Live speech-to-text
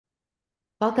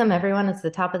Welcome, everyone. It's the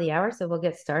top of the hour, so we'll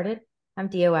get started. I'm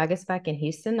Dia Waguespack in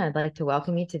Houston. I'd like to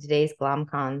welcome you to today's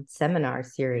GlomCon seminar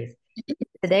series.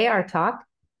 Today, our talk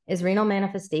is renal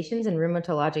manifestations and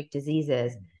rheumatologic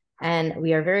diseases. And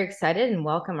we are very excited and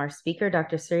welcome our speaker,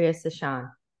 Dr. Surya Seshan.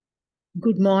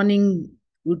 Good morning,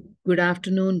 good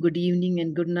afternoon, good evening,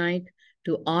 and good night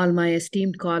to all my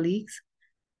esteemed colleagues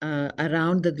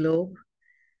around the globe.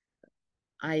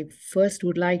 I first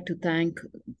would like to thank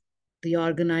the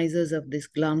organizers of this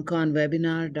GlomCon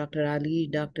webinar, Dr. Ali,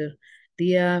 Dr.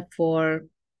 Dia, for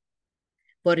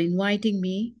inviting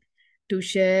me to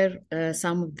share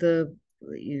some of the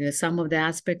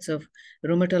aspects of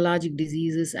rheumatologic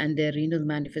diseases and their renal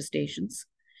manifestations.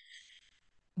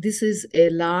 This is a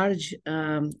large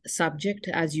subject,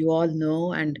 as you all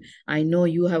know, and I know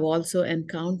you have also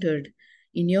encountered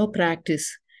in your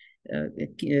practice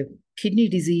kidney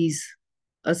disease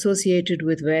associated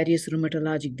with various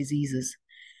rheumatologic diseases.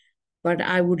 But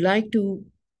I would like to,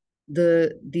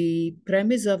 the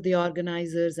premise of the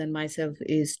organizers and myself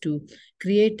is to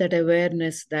create that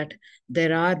awareness that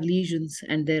there are lesions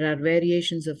and there are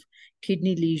variations of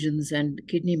kidney lesions and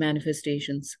kidney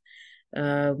manifestations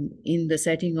in the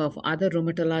setting of other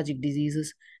rheumatologic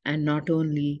diseases, and not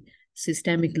only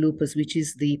systemic lupus, which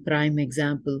is the prime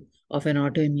example of an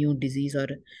autoimmune disease or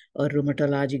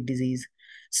rheumatologic disease.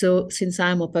 So since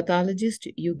I'm a pathologist,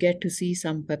 you get to see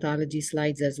some pathology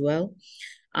slides as well.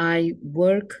 I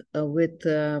work with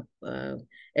a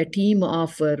team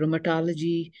of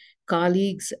rheumatology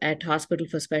colleagues at Hospital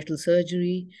for Special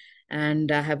Surgery, and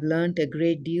I have learned a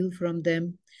great deal from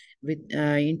them with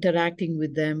interacting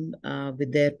with them,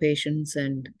 with their patients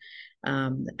and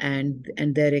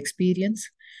their experience.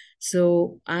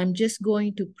 So I'm just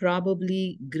going to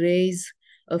probably graze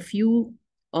a few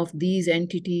of these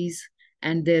entities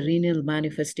and their renal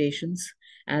manifestations,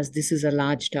 as this is a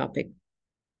large topic.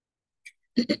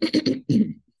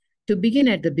 To begin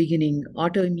at the beginning,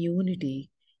 autoimmunity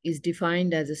is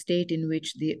defined as a state in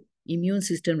which the immune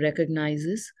system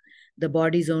recognizes the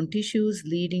body's own tissues,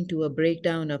 leading to a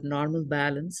breakdown of normal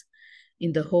balance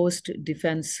in the host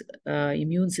defense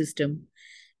immune system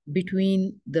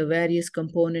between the various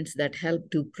components that help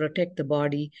to protect the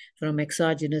body from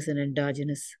exogenous and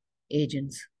endogenous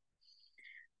agents.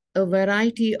 A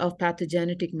variety of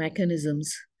pathogenic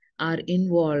mechanisms are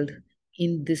involved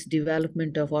in this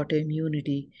development of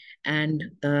autoimmunity and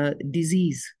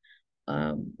disease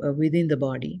within the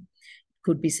body.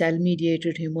 Could be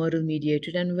cell-mediated,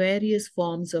 humoral-mediated, and various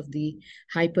forms of the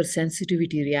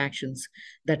hypersensitivity reactions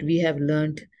that we have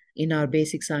learned in our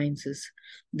basic sciences.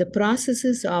 The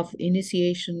processes of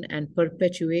initiation and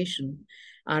perpetuation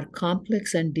are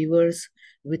complex and diverse,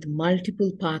 with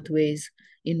multiple pathways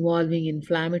involving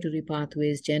inflammatory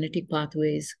pathways, genetic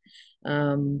pathways,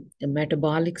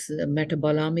 metabolomic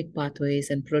pathways,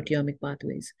 and proteomic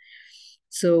pathways.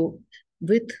 So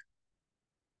with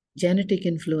genetic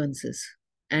influences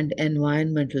and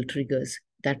environmental triggers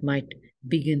that might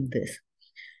begin this.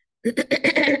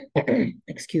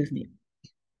 Excuse me.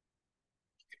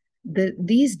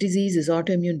 These diseases,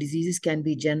 autoimmune diseases, can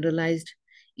be generalized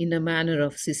in a manner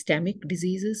of systemic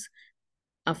diseases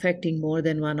affecting more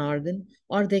than one organ,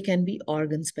 or they can be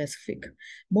organ specific.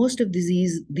 Most of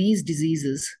these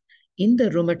diseases in the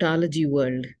rheumatology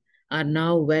world are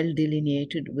now well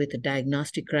delineated with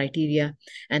diagnostic criteria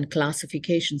and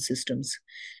classification systems,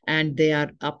 and they are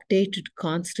updated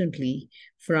constantly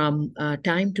from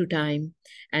time to time.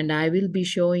 And I will be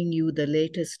showing you the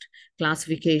latest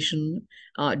classification,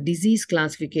 disease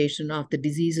classification of the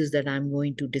diseases that I'm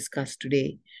going to discuss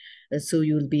today. So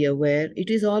you'll be aware. It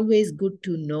is always good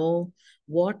to know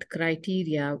what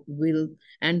criteria will,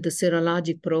 and the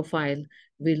serologic profile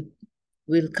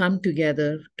will come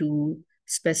together to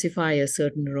specify a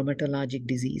certain rheumatologic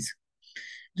disease.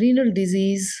 Renal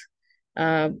disease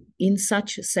in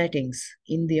such settings,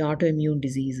 in the autoimmune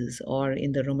diseases or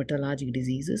in the rheumatologic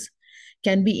diseases,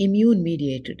 can be immune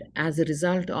mediated as a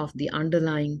result of the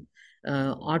underlying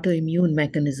autoimmune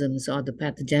mechanisms or the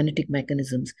pathogenic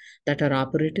mechanisms that are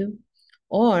operative,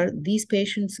 or these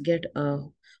patients get a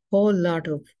whole lot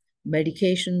of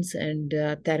medications and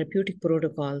therapeutic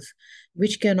protocols,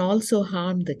 which can also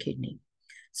harm the kidney.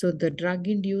 So the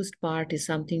drug-induced part is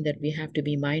something that we have to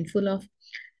be mindful of.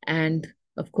 And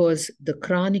of course, the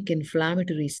chronic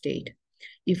inflammatory state,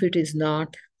 if it is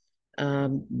not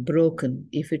broken,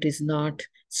 if it is not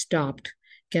stopped,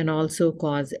 can also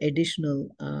cause additional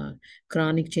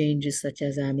chronic changes such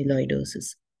as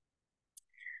amyloidosis.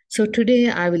 So today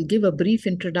I will give a brief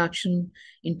introduction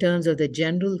in terms of the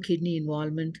general kidney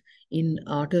involvement in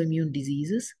autoimmune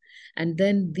diseases. And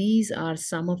then these are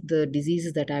some of the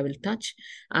diseases that I will touch.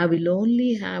 I will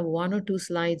only have 1 or 2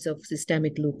 slides of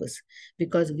systemic lupus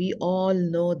because we all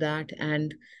know that,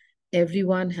 and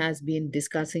everyone has been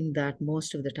discussing that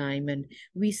most of the time, and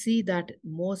we see that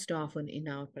most often in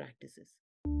our practices.